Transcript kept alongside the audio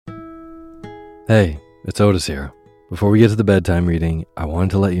Hey, it's Otis here. Before we get to the bedtime reading, I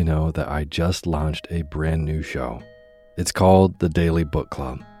wanted to let you know that I just launched a brand new show. It's called The Daily Book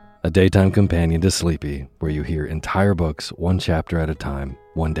Club, a daytime companion to Sleepy, where you hear entire books one chapter at a time,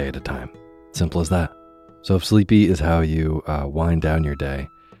 one day at a time. Simple as that. So if Sleepy is how you wind down your day,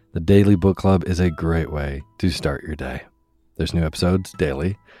 The Daily Book Club is a great way to start your day. There's new episodes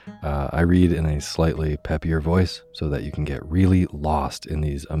daily. I read in a slightly peppier voice so that you can get really lost in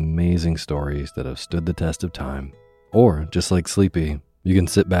these amazing stories that have stood the test of time. Or, just like Sleepy, you can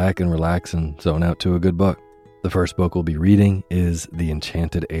sit back and relax and zone out to a good book. The first book we'll be reading is The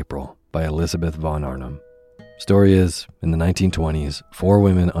Enchanted April by Elizabeth von Arnim. Story is, in the 1920s, 4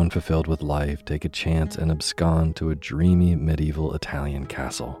 women unfulfilled with life take a chance and abscond to a dreamy medieval Italian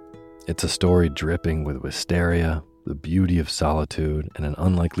castle. It's a story dripping with wisteria, the beauty of solitude, and an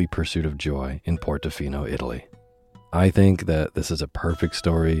unlikely pursuit of joy in Portofino, Italy. I think that this is a perfect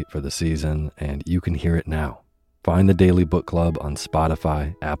story for the season, and you can hear it now. Find the Daily Book Club on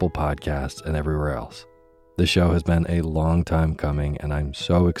Spotify, Apple Podcasts, and everywhere else. This show has been a long time coming, and I'm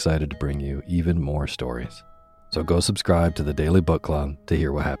so excited to bring you even more stories. So go subscribe to the Daily Book Club to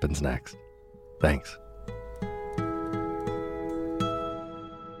hear what happens next. Thanks.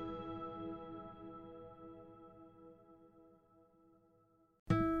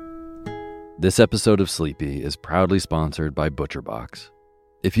 This episode of Sleepy is proudly sponsored by ButcherBox.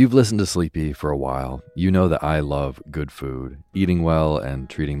 If you've listened to Sleepy for a while, you know that I love good food, eating well, and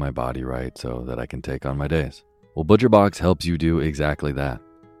treating my body right so that I can take on my days. Well, ButcherBox helps you do exactly that.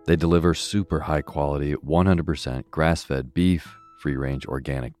 They deliver super high quality, 100% grass-fed beef, free-range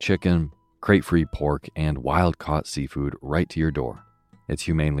organic chicken, crate-free pork, and wild-caught seafood right to your door. It's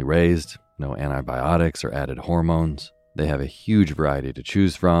humanely raised, no antibiotics or added hormones. They have a huge variety to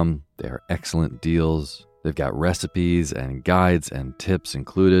choose from. They are excellent deals. They've got recipes and guides and tips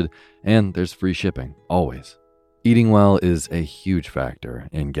included, and there's free shipping, always. Eating well is a huge factor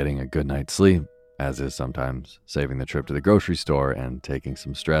in getting a good night's sleep, as is sometimes saving the trip to the grocery store and taking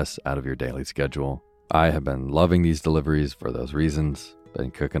some stress out of your daily schedule. I have been loving these deliveries for those reasons.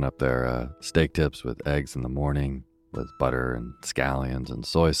 Been cooking up their steak tips with eggs in the morning, with butter and scallions and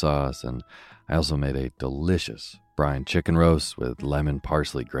soy sauce, and I also made a delicious brine chicken roast with lemon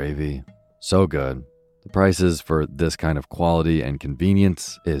parsley gravy. So good. The prices for this kind of quality and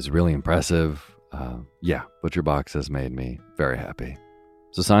convenience is really impressive. ButcherBox has made me very happy.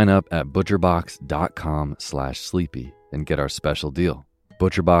 So sign up at butcherbox.com/sleepy and get our special deal.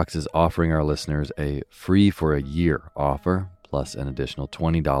 ButcherBox is offering our listeners a free for a year offer, plus an additional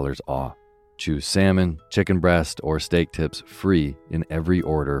 $20 off. Choose salmon, chicken breast, or steak tips free in every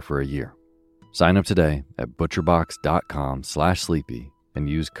order for a year. Sign up today at butcherbox.com/sleepy and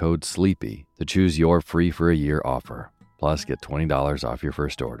use code SLEEPY to choose your free for a year offer. Plus, get $20 off your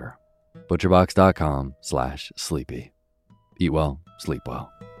first order. butcherbox.com/sleepy. Eat well, sleep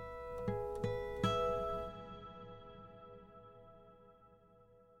well.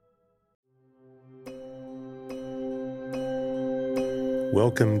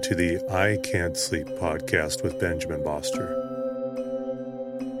 Welcome to the I Can't Sleep podcast with Benjamin Boster.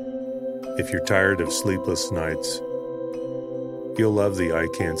 If you're tired of sleepless nights, you'll love the I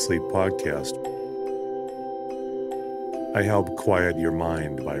Can't Sleep podcast. I help quiet your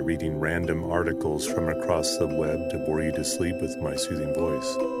mind by reading random articles from across the web to bore you to sleep with my soothing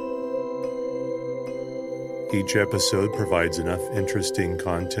voice. Each episode provides enough interesting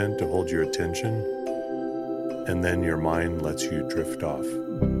content to hold your attention, and then your mind lets you drift off.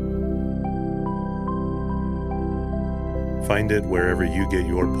 Find it wherever you get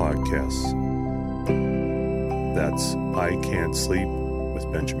your podcasts. That's I Can't Sleep with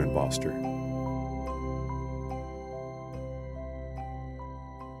Benjamin Boster.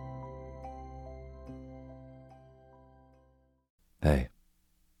 Hey,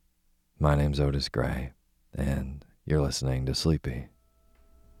 my name's Otis Gray, and you're listening to Sleepy.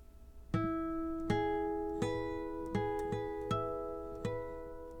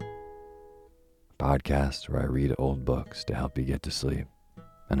 Podcast where I read old books to help you get to sleep,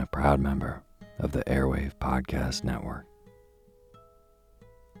 and a proud member of the Airwave Podcast Network.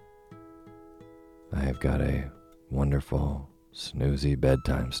 I have got a wonderful, snoozy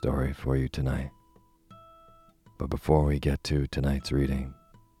bedtime story for you tonight. But before we get to tonight's reading,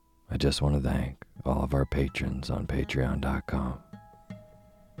 I just want to thank all of our patrons on patreon.com.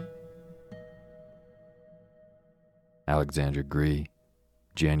 Alexandra Gree,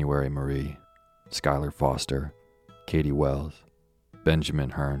 January Marie, Skylar Foster, Katie Wells,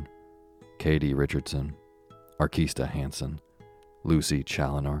 Benjamin Hearn, Katie Richardson, Arkista Hansen, Lucy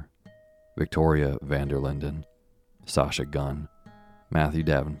Challenor, Victoria Vanderlinden, Sasha Gunn, Matthew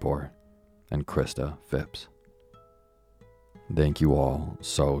Davenport, and Krista Phipps. Thank you all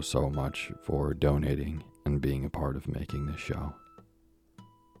so much for donating and being a part of making this show.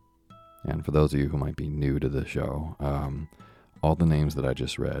 And for those of you who might be new to the show, all the names that I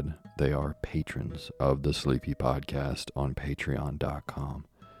just read, they are patrons of the Sleepy Podcast on patreon.com,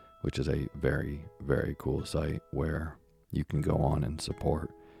 which is a very, very cool site where you can go on and support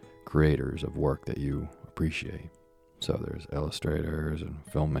creators of work that you appreciate. So there's illustrators and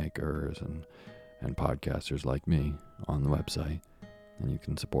filmmakers and podcasters like me on the website, and you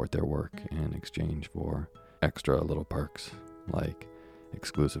can support their work in exchange for extra little perks like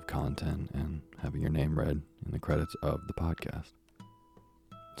exclusive content and having your name read in the credits of the podcast.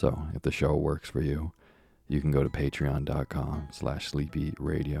 So if the show works for you, you can go to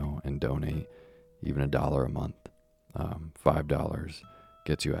patreon.com/sleepyradio and donate even $1 a month. $5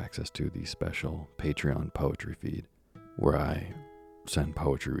 gets you access to the special Patreon poetry feed where I send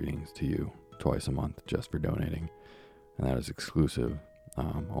poetry readings to you twice a month just for donating, and that is exclusive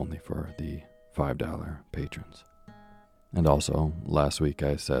only for the $5 patrons. And also, last week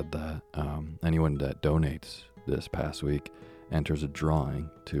I said that anyone that donates this past week enters a drawing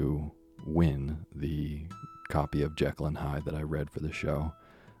to win the copy of Jekyll and Hyde that I read for the show.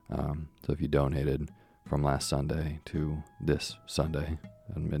 So if you donated from last Sunday to this Sunday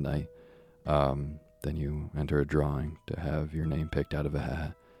at midnight, then you enter a drawing to have your name picked out of a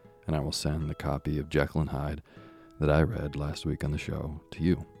hat, and I will send the copy of Jekyll and Hyde that I read last week on the show to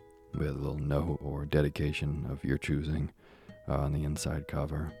you with a little note or dedication of your choosing on the inside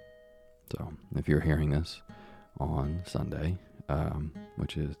cover. So if you're hearing this on Sunday,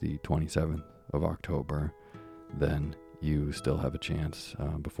 which is the 27th of October, then you still have a chance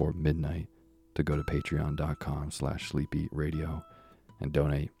before midnight to go to patreon.com/sleepyradio and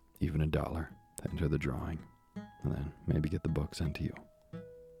donate even $1 to enter the drawing, and then maybe get the book sent to you.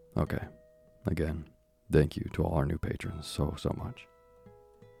 Okay, again, thank you to all our new patrons so much.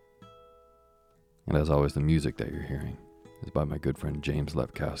 And as always, the music that you're hearing is by my good friend James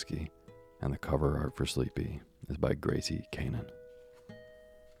Lepkowski, and the cover art for Sleepy is by Gracie Kanan.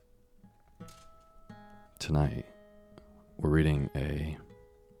 Tonight, we're reading a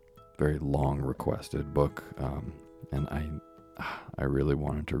very long requested book, and I really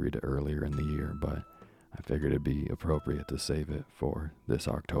wanted to read it earlier in the year, but I figured it'd be appropriate to save it for this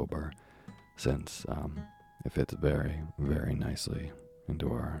October, since it fits very, very nicely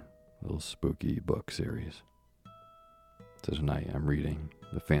into our little spooky book series. So tonight I'm reading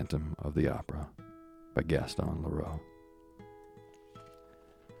The Phantom of the Opera by Gaston Leroux.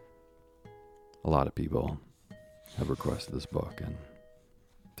 A lot of people have requested this book, and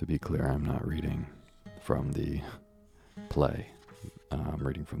to be clear, I'm not reading from the play. I'm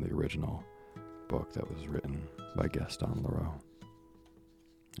reading from the original book that was written by Gaston Leroux.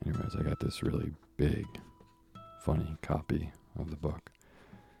 Anyways, I got this really big, funny copy of the book.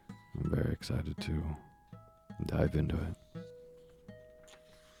 I'm very excited to dive into it.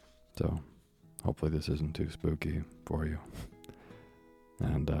 So, hopefully this isn't too spooky for you.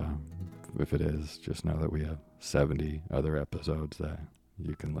 And if it is, just know that we have 70 other episodes that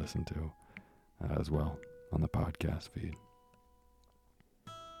you can listen to as well on the podcast feed.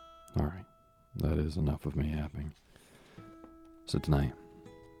 Alright, that is enough of me yapping. So tonight,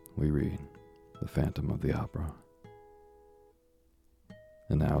 we read The Phantom of the Opera.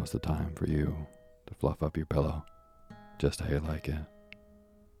 And now is the time for you to fluff up your pillow just how you like it.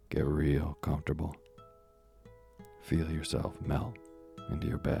 Get real comfortable. Feel yourself melt into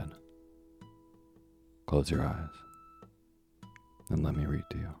your bed. Close your eyes and let me read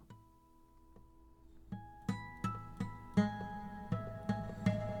to you.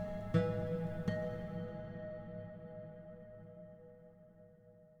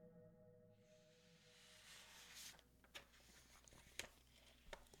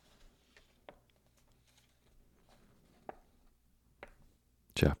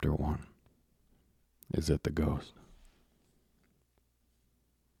 Chapter 1. Is it the ghost?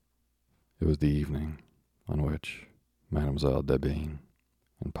 It was the evening on which Mademoiselle Desbiens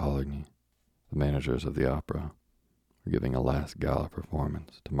and Poligny, the managers of the opera, were giving a last gala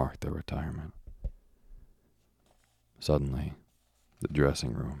performance to mark their retirement. Suddenly, the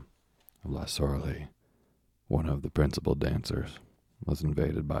dressing room of La Sorelli, one of the principal dancers, was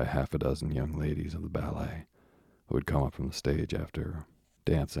invaded by half a dozen young ladies of the ballet who had come up from the stage after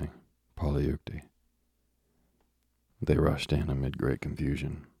dancing Polyeucte. They rushed in amid great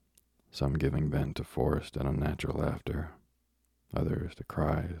confusion, some giving vent to forced and unnatural laughter, others to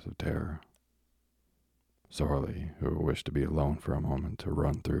cries of terror. Sorelli, who wished to be alone for a moment to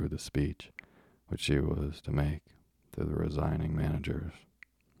run through the speech which she was to make to the resigning managers,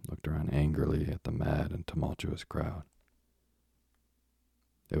 looked around angrily at the mad and tumultuous crowd.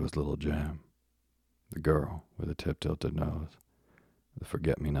 It was little Jam, the girl with the tip-tilted nose, the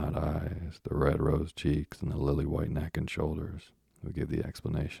forget-me-not eyes, the red rose cheeks, and the lily-white neck and shoulders, who gave the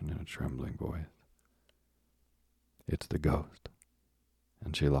explanation in a trembling voice. "It's the ghost,"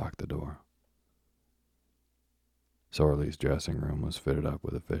 and she locked the door. Sorley's dressing room was fitted up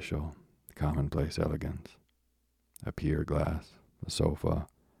with official, commonplace elegance. A pier glass, a sofa,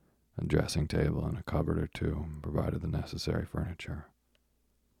 a dressing table, and a cupboard or two provided the necessary furniture.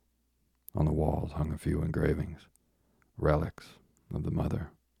 On the walls hung a few engravings, relics of the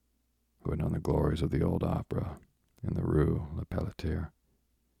mother, who had known the glories of the old opera in the Rue Le Pelletier,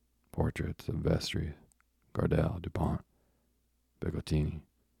 portraits of Vestris, Gardel, Dupont, Bigottini.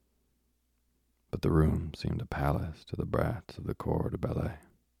 But the room seemed a palace to the brats of the corps de ballet,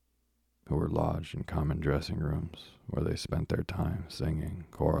 who were lodged in common dressing rooms where they spent their time singing,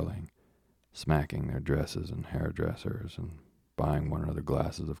 quarreling, smacking their dresses and hairdressers, and buying one another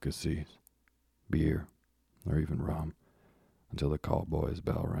glasses of cassis, beer, or even rum, until the call boy's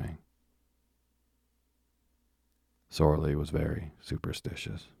bell rang. Sorley was very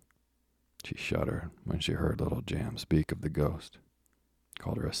superstitious. She shuddered when she heard little Jam speak of the ghost,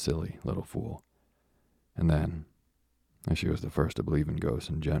 called her a silly little fool, and then, as she was the first to believe in ghosts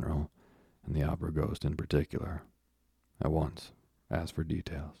in general, and the opera ghost in particular, at once asked for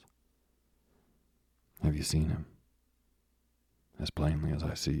details. "Have you seen him?" "As plainly as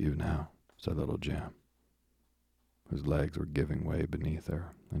I see you now," said little Jam, whose legs were giving way beneath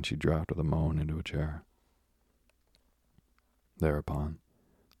her, and she dropped with a moan into a chair. Thereupon,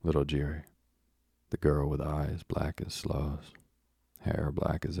 little Jiri, the girl with eyes black as sloes, hair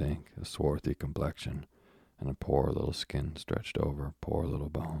black as ink, a swarthy complexion, and a poor little skin stretched over poor little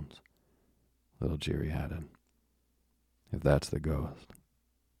bones, little Jiri added, "If that's the ghost,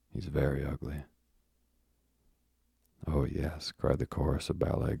 he's very ugly." "Oh, yes," cried the chorus of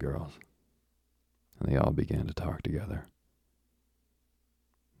ballet girls, and they all began to talk together.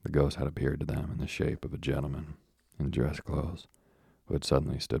 The ghost had appeared to them in the shape of a gentleman in dress clothes who had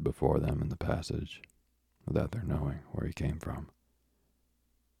suddenly stood before them in the passage without their knowing where he came from.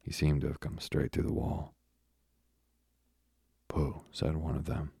 He seemed to have come straight through the wall. "Pooh," said one of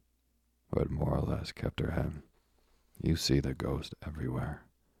them, who had more or less kept her head. "You see the ghost everywhere."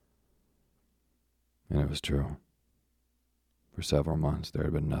 And it was true. For several months there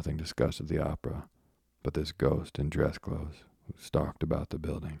had been nothing discussed at the opera but this ghost in dress clothes who stalked about the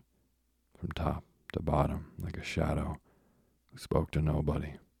building, from top to bottom like a shadow, who spoke to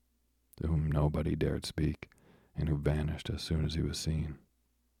nobody, to whom nobody dared speak, and who vanished as soon as he was seen,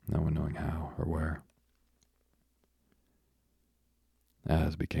 no one knowing how or where.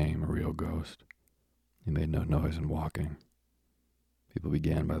 As became a real ghost, he made no noise in walking. People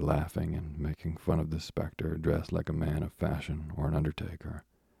began by laughing and making fun of this specter dressed like a man of fashion or an undertaker,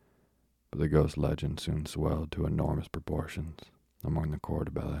 but the ghost legend soon swelled to enormous proportions among the corps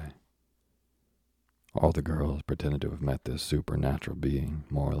de ballet. All the girls pretended to have met this supernatural being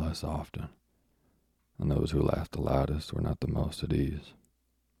more or less often, and those who laughed the loudest were not the most at ease.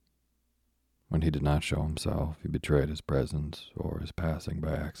 When he did not show himself, he betrayed his presence or his passing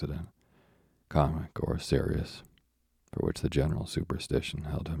by accident, comic or serious, for which the general superstition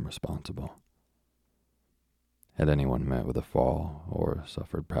held him responsible. Had anyone met with a fall or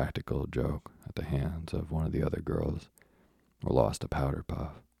suffered practical joke at the hands of one of the other girls or lost a powder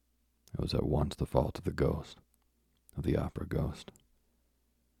puff, it was at once the fault of the ghost, of the opera ghost.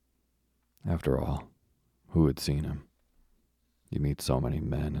 After all, who had seen him? You meet so many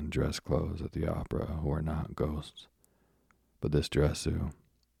men in dress clothes at the opera who are not ghosts, but this dress suit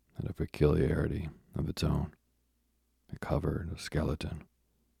had a peculiarity of its own. It covered a skeleton,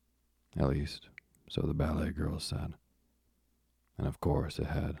 at least so the ballet girls said, and of course it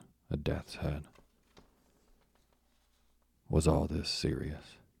had a death's head. Was all this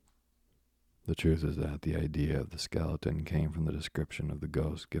serious? The truth is that the idea of the skeleton came from the description of the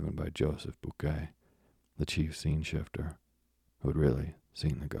ghost given by Joseph Bouquet, the chief scene shifter, who had really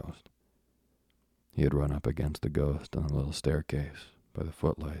seen the ghost. He had run up against the ghost on a little staircase by the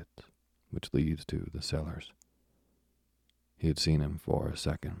footlights, which leads to the cellars. He had seen him for a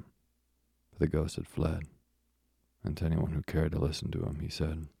second, but the ghost had fled, and to anyone who cared to listen to him, he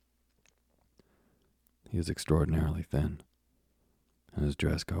said, "He is extraordinarily thin, and his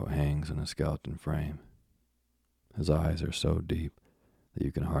dress coat hangs in a skeleton frame. His eyes are so deep that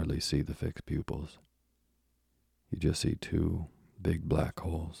you can hardly see the fixed pupils. You just see two big black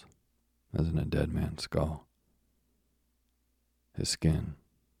holes, as in a dead man's skull. His skin,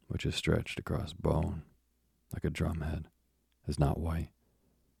 which is stretched across bone like a drumhead, is not white,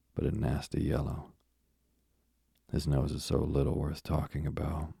 but a nasty yellow. His nose is so little worth talking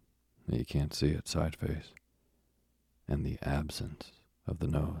about that you can't see its side face, and the absence of the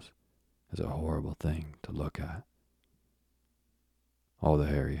nose is a horrible thing to look at. All the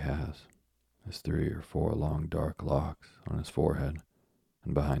hair he has is 3 or 4 long dark locks on his forehead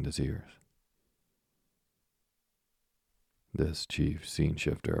and behind his ears. This chief scene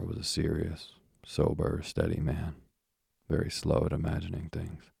shifter was a serious, sober, steady man, very slow at imagining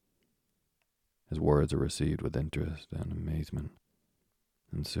things. His words are received with interest and amazement,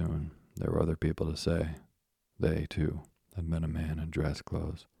 and soon there were other people to say they, too, had met a man in dress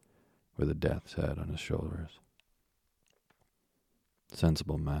clothes with a death's head on his shoulders.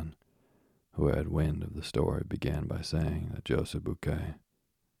 Sensible men who had wind of the story began by saying that Joseph Bouquet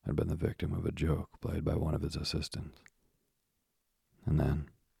had been the victim of a joke played by one of his assistants. And then,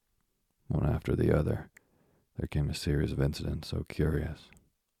 one after the other, there came a series of incidents so curious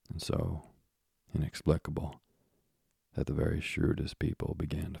and so inexplicable that the very shrewdest people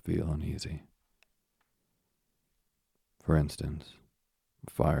began to feel uneasy. For instance,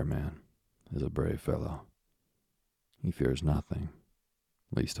 a fireman is a brave fellow. He fears nothing,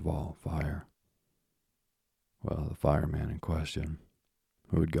 least of all fire. Well, the fireman in question,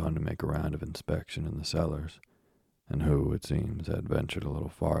 who had gone to make a round of inspection in the cellars, and who, it seems, had ventured a little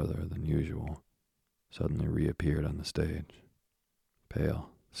farther than usual, suddenly reappeared on the stage, pale,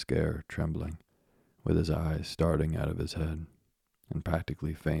 scared, trembling, with his eyes starting out of his head, and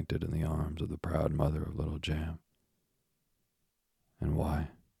practically fainted in the arms of the proud mother of little Jam. And why?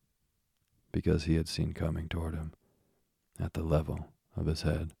 Because he had seen coming toward him, at the level of his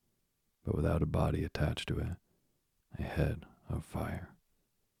head, but without a body attached to it, a head of fire.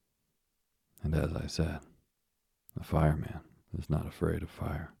 And as I said, the fireman is not afraid of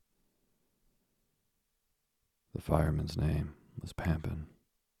fire. The fireman's name was Pampin.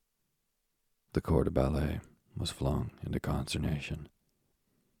 The corps de ballet was flung into consternation.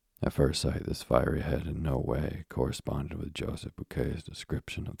 At first sight, this fiery head in no way corresponded with Joseph Bouquet's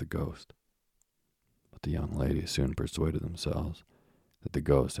description of the ghost. But the young ladies soon persuaded themselves that the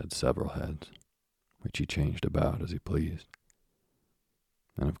ghost had several heads, which he changed about as he pleased.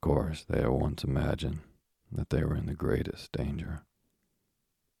 And of course, they at once imagined that they were in the greatest danger.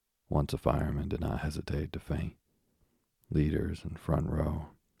 Once a fireman did not hesitate to faint. Leaders and front row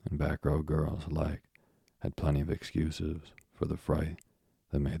and back row girls alike had plenty of excuses for the fright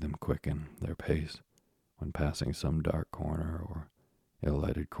that made them quicken their pace when passing some dark corner or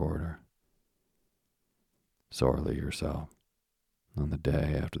ill-lighted corridor. Sorely herself, on the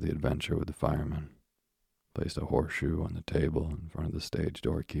day after the adventure with the fireman, placed a horseshoe on the table in front of the stage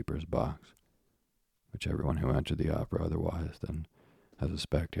doorkeeper's box, which everyone who entered the opera otherwise than as a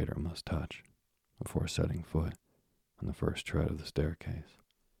spectator must touch before setting foot on the first tread of the staircase.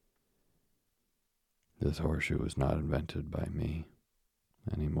 This horseshoe was not invented by me,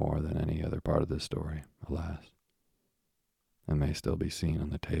 any more than any other part of this story, alas, and may still be seen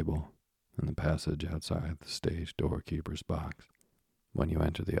on the table in the passage outside the stage doorkeeper's box when you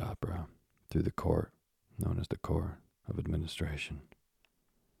enter the opera through the court known as the Court of Administration.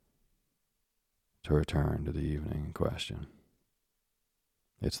 To return to the evening in question.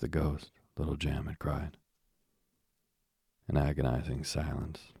 "It's the ghost," little Jam had cried. An agonizing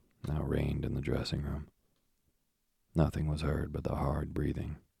silence now reigned in the dressing room. Nothing was heard but the hard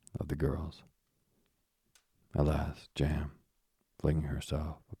breathing of the girls. At last, Jam, flinging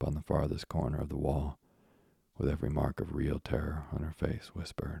herself upon the farthest corner of the wall, with every mark of real terror on her face,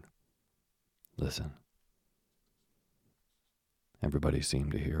 whispered, "Listen." Everybody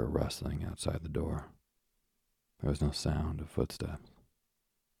seemed to hear a rustling outside the door. There was no sound of footsteps.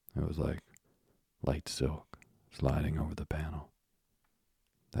 It was like light silk sliding over the panel.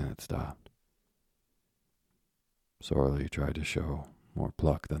 Then it stopped. Sorely tried to show more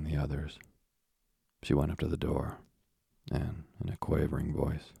pluck than the others. She went up to the door and, in a quavering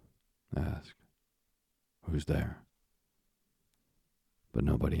voice, asked, "Who's there?" But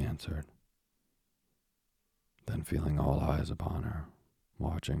nobody answered. Then, feeling all eyes upon her,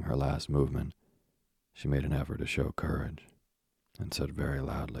 watching her last movement, she made an effort to show courage and said very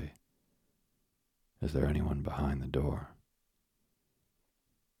loudly, "Is there anyone behind the door?"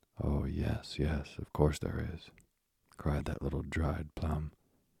 "Oh, yes, of course there is," cried that little dried plum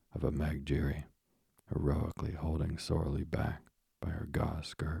of a Meg Giry, heroically holding Sorely back by her gauze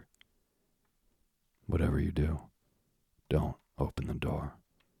skirt. "Whatever you do, don't open the door.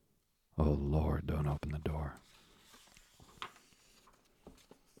 Oh, Lord, don't open the door."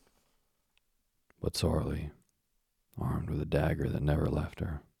 But Sorely, armed with a dagger that never left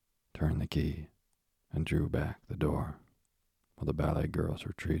her, turned the key and drew back the door while the ballet girls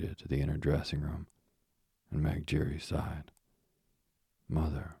retreated to the inner dressing room, and Meg Giry sighed.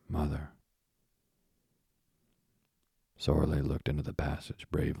 "Mother, mother." Sorley looked into the passage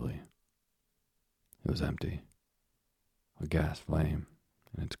bravely. It was empty. A gas flame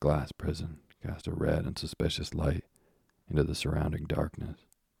in its glass prison cast a red and suspicious light into the surrounding darkness,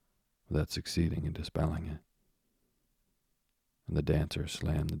 without succeeding in dispelling it. And the dancer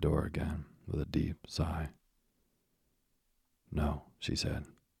slammed the door again with a deep sigh. "No," she said.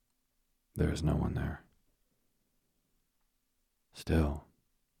 "There is no one there." "Still,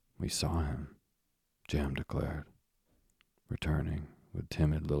 we saw him," Jam declared, returning with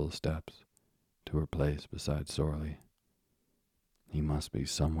timid little steps to her place beside Sorley. "He must be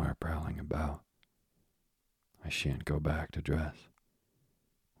somewhere prowling about. I shan't go back to dress.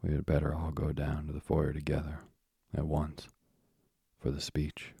 We had better all go down to the foyer together, at once, for the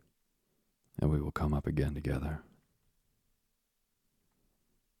speech, and we will come up again together."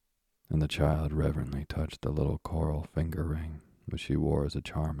 And the child reverently touched the little coral finger ring which she wore as a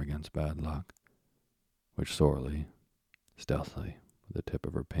charm against bad luck, which Sorley, stealthily, with the tip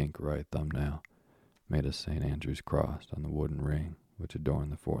of her pink right thumbnail, made a St. Andrew's cross on the wooden ring which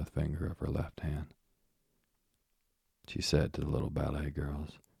adorned the fourth finger of her left hand. She said to the little ballet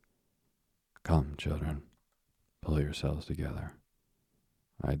girls, "Come, children, pull yourselves together.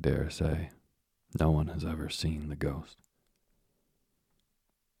 I dare say no one has ever seen the ghost."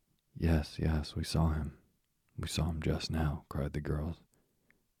 Yes, we saw him. We saw him just now," cried the girls.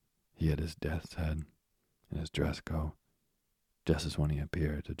 "He had his death's head and his dress coat, just as when he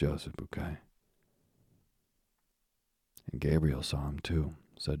appeared to Joseph Buquet." "And Gabriel saw him too,"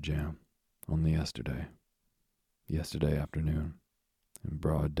 said Jam, "only yesterday afternoon, in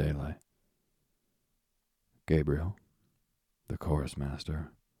broad daylight." "Gabriel, the chorus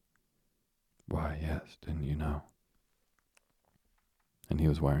master?" "Why, yes, didn't you know?" "And he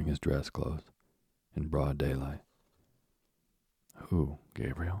was wearing his dress clothes, in broad daylight." "Who,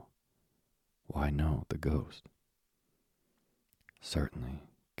 Gabriel?" "Why, no, the ghost." "Certainly,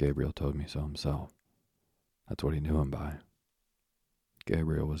 Gabriel told me so himself. That's what he knew him by."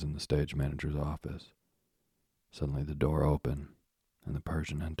 Gabriel was in the stage manager's office. Suddenly the door opened, and the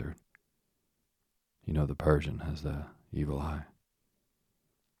Persian entered. You know the Persian has the evil eye.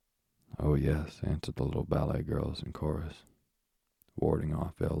 "Oh, yes," answered the little ballet girls in chorus, warding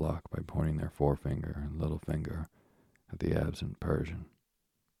off ill luck by pointing their forefinger and little finger at the absent Persian,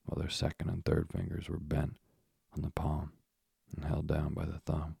 while their second and third fingers were bent on the palm and held down by the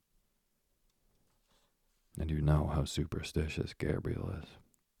thumb. "And you know how superstitious Gabriel is,"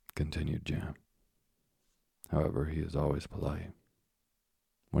 continued Jam. "However, he is always polite.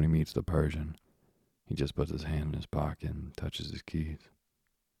 When he meets the Persian, he just puts his hand in his pocket and touches his keys.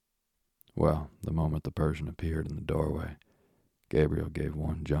 Well, the moment the Persian appeared in the doorway, Gabriel gave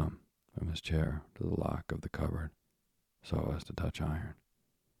one jump from his chair to the lock of the cupboard, so as to touch iron.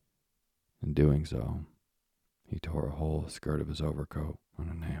 In doing so, he tore a whole skirt of his overcoat on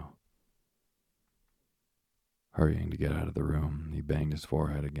a nail. Hurrying to get out of the room, he banged his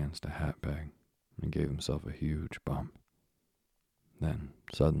forehead against a hat peg and gave himself a huge bump. Then,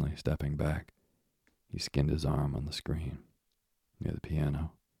 suddenly stepping back, he skinned his arm on the screen, near the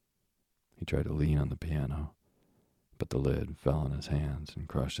piano. He tried to lean on the piano, but the lid fell on his hands and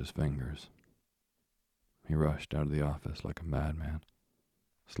crushed his fingers. He rushed out of the office like a madman,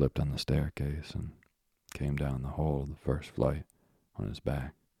 slipped on the staircase, and came down the whole of the first flight on his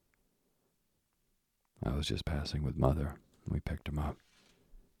back. I was just passing with Mother, and we picked him up.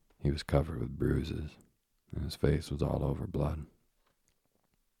 He was covered with bruises, and his face was all over blood.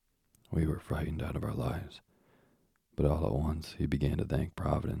 We were frightened out of our lives, but all at once he began to thank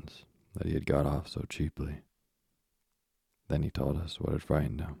Providence that he had got off so cheaply. Then he told us what had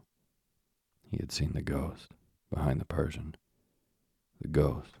frightened him. He had seen the ghost behind the Persian, the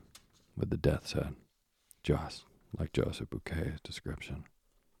ghost with the death's head, just like Joseph Buquet's description.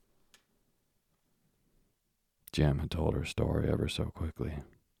 Jam had told her story ever so quickly,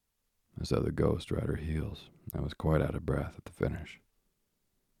 as though the ghost were at her heels, and was quite out of breath at the finish.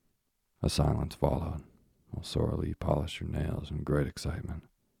 A silence followed, while Sorley polished her nails in great excitement.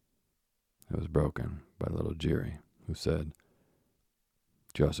 It was broken by little Giry, who said,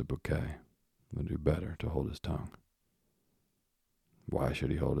 "Joseph Buquet would do better to hold his tongue." "Why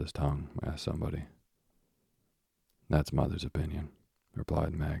should he hold his tongue?" asked somebody. "That's Mother's opinion,"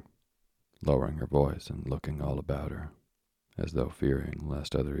 replied Meg, lowering her voice and looking all about her, as though fearing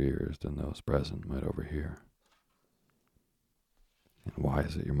lest other ears than those present might overhear. "And why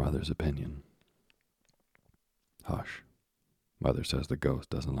is it your mother's opinion?" "Hush. Mother says the ghost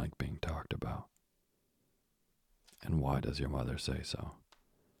doesn't like being talked about." And why does your mother say so?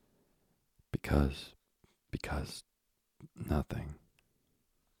 Because nothing.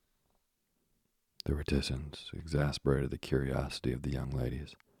 The reticence exasperated the curiosity of the young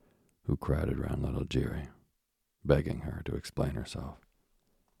ladies, who crowded round little Jiri, begging her to explain herself.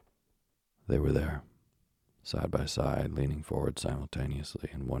 They were there, side by side, leaning forward simultaneously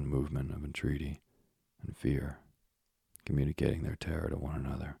in one movement of entreaty and fear, communicating their terror to one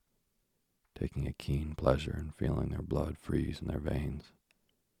another, taking a keen pleasure in feeling their blood freeze in their veins.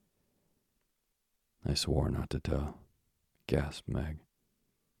 I swore not to tell, gasped Meg,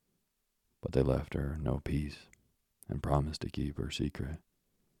 but they left her no peace and promised to keep her secret,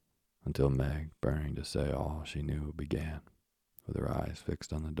 until Meg, burning to say all she knew, began, with her eyes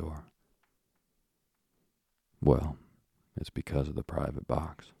fixed on the door. Well, it's because of the private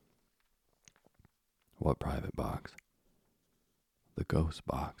box. What private box? The ghost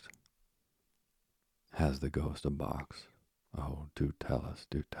box. Has the ghost a box? Oh, do tell us,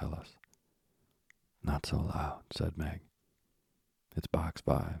 do tell us. Not so loud, said Meg. It's box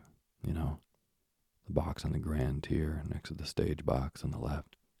 5, you know, the box on the grand tier next to the stage box on the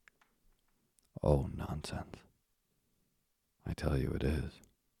left. Oh, nonsense. I tell you it is.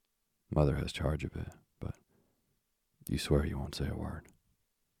 Mother has charge of it, but you swear you won't say a word.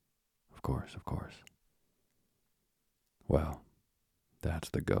 Of course, of course. Well, that's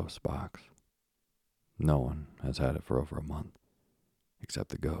the ghost box. No one has had it for over a month, except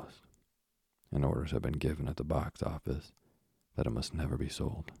the ghost, and orders have been given at the box office that it must never be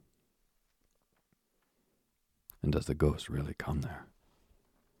sold. And does the ghost really come there?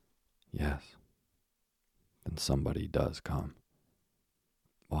 Yes. Then somebody does come.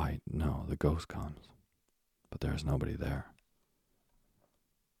 Why, no, the ghost comes, but there's nobody there.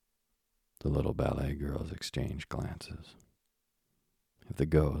 The little ballet girls exchanged glances. If the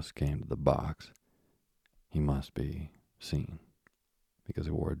ghost came to the box, he must be seen, because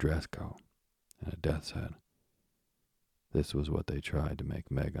he wore a dress coat and a death's head. This was what they tried to make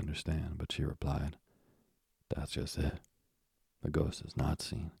Meg understand, but she replied, "That's just it. The ghost is not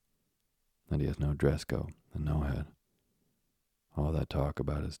seen, and he has no dress coat and no head. All that talk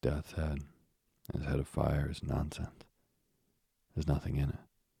about his death's head and his head of fire is nonsense. There's nothing in it.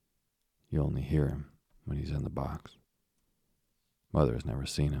 You only hear him when he's in the box. Mother has never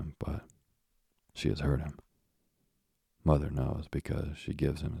seen him, but she has heard him. Mother knows because she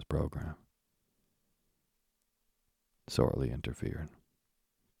gives him his program." Sorley interfered.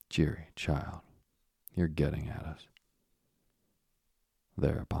 "Jiri, child, you're getting at us."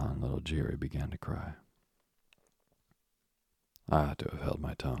 Thereupon little Jiri began to cry. I ought to have held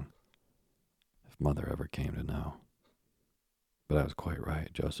my tongue, if Mother ever came to know. But I was quite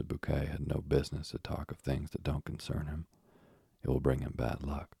right. Joseph Buquet had no business to talk of things that don't concern him. It will bring him bad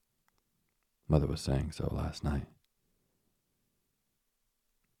luck. Mother was saying so last night.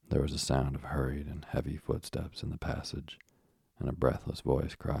 There was a sound of hurried and heavy footsteps in the passage, and a breathless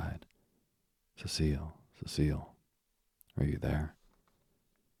voice cried, "Cecile, Cecile, are you there?"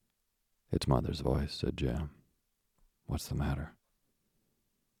 "It's Mother's voice," said Jem. "What's the matter?"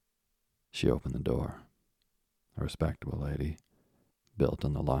 She opened the door. A respectable lady, built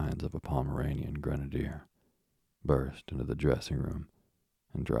on the lines of a Pomeranian grenadier, burst into the dressing room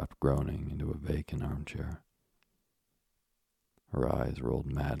and dropped groaning into a vacant armchair. Her eyes rolled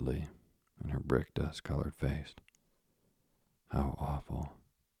madly in her brick-dust-colored face. "How awful,"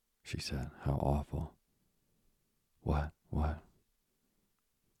 she said, "how awful." What?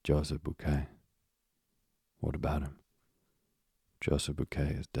 "Joseph Buquet." "What about him?" "Joseph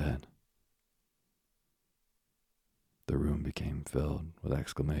Buquet is dead." The room became filled with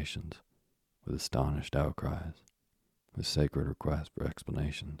exclamations, with astonished outcries, with sacred requests for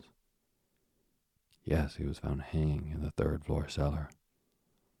explanations. Yes, he was found hanging in the third-floor cellar.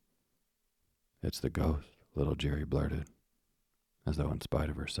 "It's the ghost," little Jiri blurted, as though in spite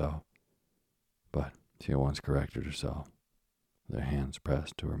of herself. But she at once corrected herself, with her hands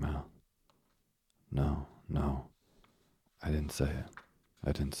pressed to her mouth. No, I didn't say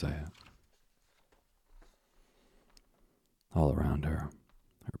it. All around her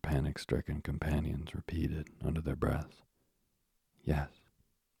panic-stricken companions repeated under their breaths, "Yes,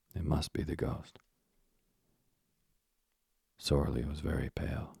 it must be the ghost." Sorley was very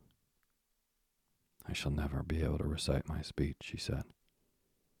pale. "I shall never be able to recite my speech," she said.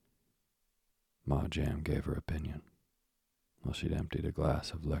 Ma Jam gave her opinion, while she'd emptied a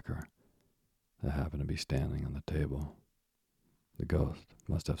glass of liquor that happened to be standing on the table. The ghost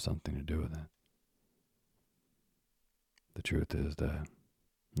must have something to do with it. The truth is that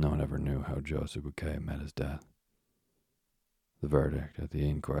no one ever knew how Joseph Buquet met his death. The verdict at the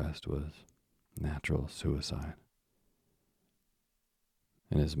inquest was natural suicide.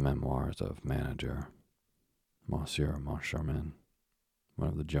 In his memoirs of manager, Monsieur Moncharmin, one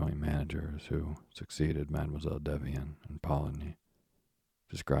of the Joey managers who succeeded Mademoiselle Devian in Poligny,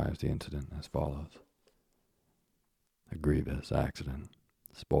 describes the incident as follows. A grievous accident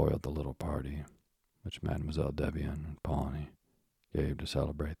spoiled the little party which Mademoiselle Devian and Poligny gave to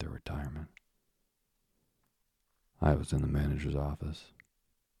celebrate their retirement. I was in the manager's office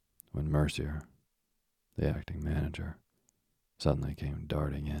when Mercier, the acting manager, suddenly came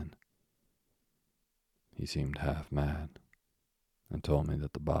darting in. He seemed half mad and told me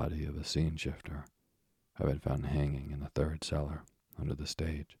that the body of a scene shifter had been found hanging in the third cellar under the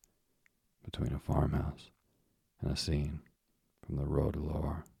stage between a farmhouse and a scene from the Rue de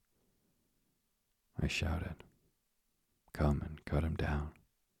l'Or. I shouted, "Come and cut him down."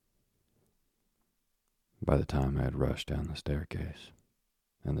 By the time I had rushed down the staircase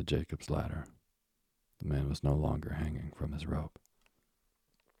and the Jacob's ladder, the man was no longer hanging from his rope.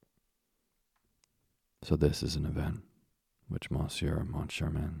 So this is an event which Monsieur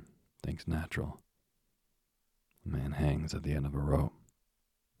Moncharmin thinks natural. A man hangs at the end of a rope.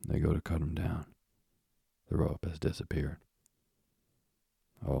 They go to cut him down. The rope has disappeared.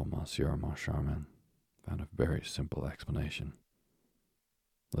 Oh, Monsieur Moncharmin found a very simple explanation.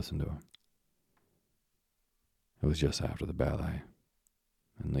 Listen to him. It was just after the ballet,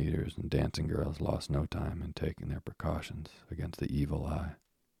 and leaders and dancing girls lost no time in taking their precautions against the evil eye.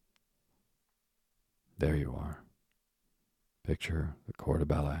 There you are. Picture the corps de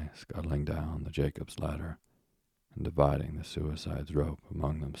ballet scuttling down the Jacob's ladder and dividing the suicide's rope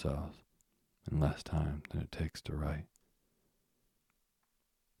among themselves in less time than it takes to write.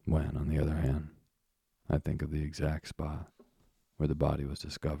 When, on the other hand, I think of the exact spot where the body was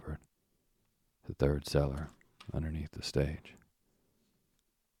discovered, the third cellar underneath the stage.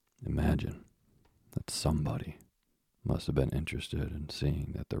 Imagine that somebody must have been interested in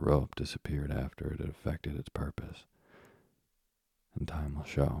seeing that the rope disappeared after it had effected its purpose, and time will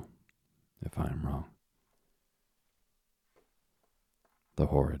show if I am wrong. The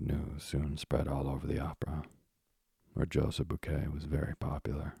horrid news soon spread all over the opera, where Joseph Bouquet was very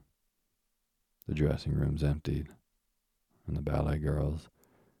popular. The dressing rooms emptied, and the ballet girls,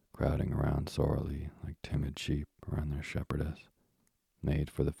 crowding around sorely like timid sheep around their shepherdess,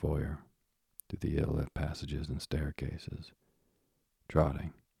 made for the foyer, through the ill-lit passages and staircases,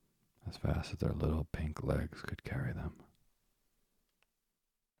 trotting as fast as their little pink legs could carry them.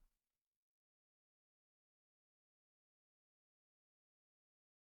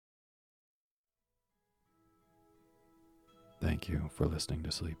 Thank you for listening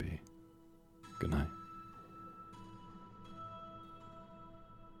to Sleepy. Good night.